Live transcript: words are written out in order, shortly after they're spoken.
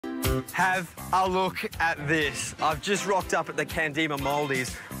Have a look at this. I've just rocked up at the Kandima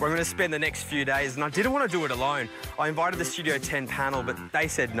Maldives where I'm going to spend the next few days, and I didn't want to do it alone. I invited the Studio 10 panel, but they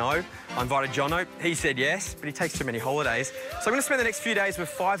said no. I invited Jono. He said yes, but he takes too many holidays. So I'm going to spend the next few days with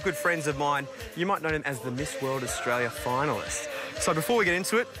 5 good friends of mine. You might know them as the Miss World Australia finalists. So before we get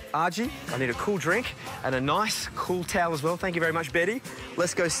into it, Archie, I need a cool drink and a nice, cool towel as well. Thank you very much, Betty.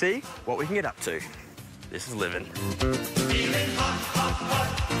 Let's go see what we can get up to. This is living.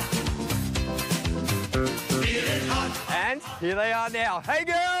 And here they are now. Hey,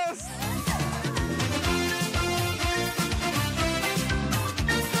 girls!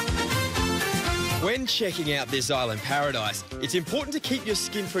 When checking out this island paradise, it's important to keep your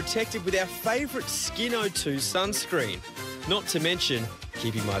skin protected with our favourite Skin 02 sunscreen. Not to mention,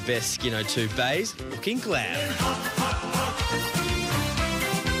 keeping my best Skin 02 bays looking glam.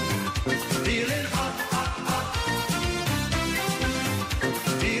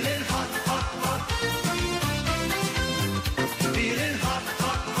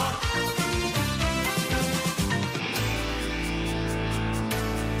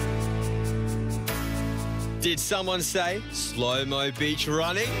 Did someone say slow-mo beach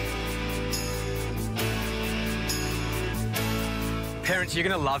running? Parents, you're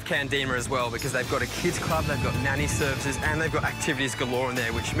going to love Kandima as well because they've got a kids club, they've got nanny services, and they've got activities galore in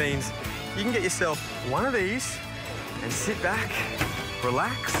there, which means you can get yourself one of these and sit back,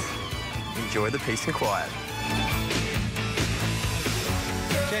 relax, enjoy the peace and quiet.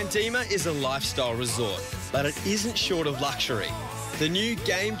 Kandima is a lifestyle resort, but it isn't short of luxury. The new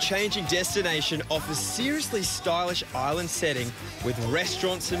game-changing destination offers seriously stylish island setting with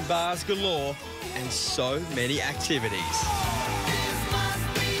restaurants and bars galore and so many activities.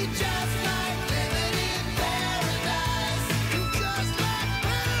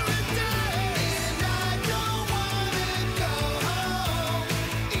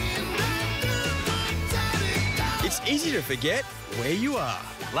 It's easy to forget where you are.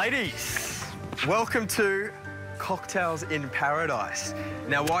 Ladies, welcome to Cocktails in Paradise.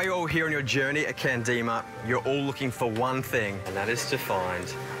 Now, while you're all here on your journey at Kandima, you're all looking for one thing, and that is to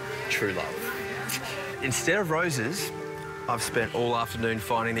find true love. Instead of roses, I've spent all afternoon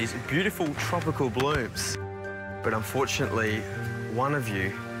finding these beautiful tropical blooms. But unfortunately, one of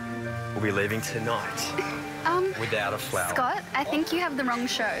you will be leaving tonight without a flower. Scott, I think you have the wrong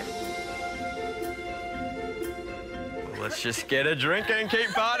show. Let's just get a drink and keep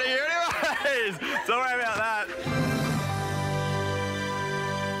partying anyways. Don't worry about that.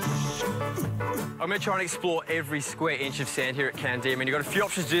 I'm going to try and explore every square inch of sand here at Kandima, and you've got a few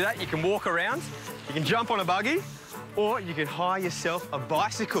options to do that. You can walk around, you can jump on a buggy, or you can hire yourself a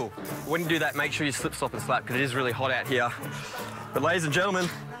bicycle. When you do that, make sure you slip, slop and slap, because it is really hot out here. But ladies and gentlemen,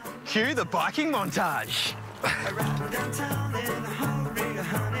 cue the biking montage.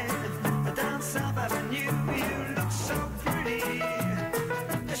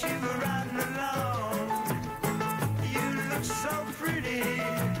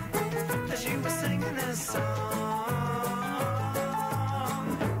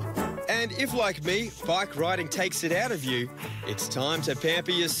 And if, like me, bike riding takes it out of you, it's time to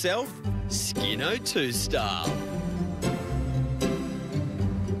pamper yourself Skin 02 style.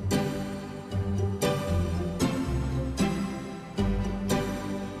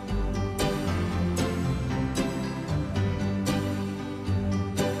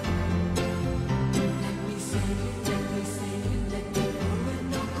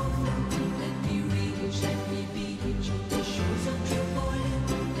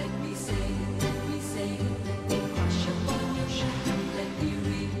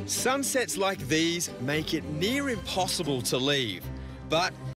 Sunsets like these make it near impossible to leave, but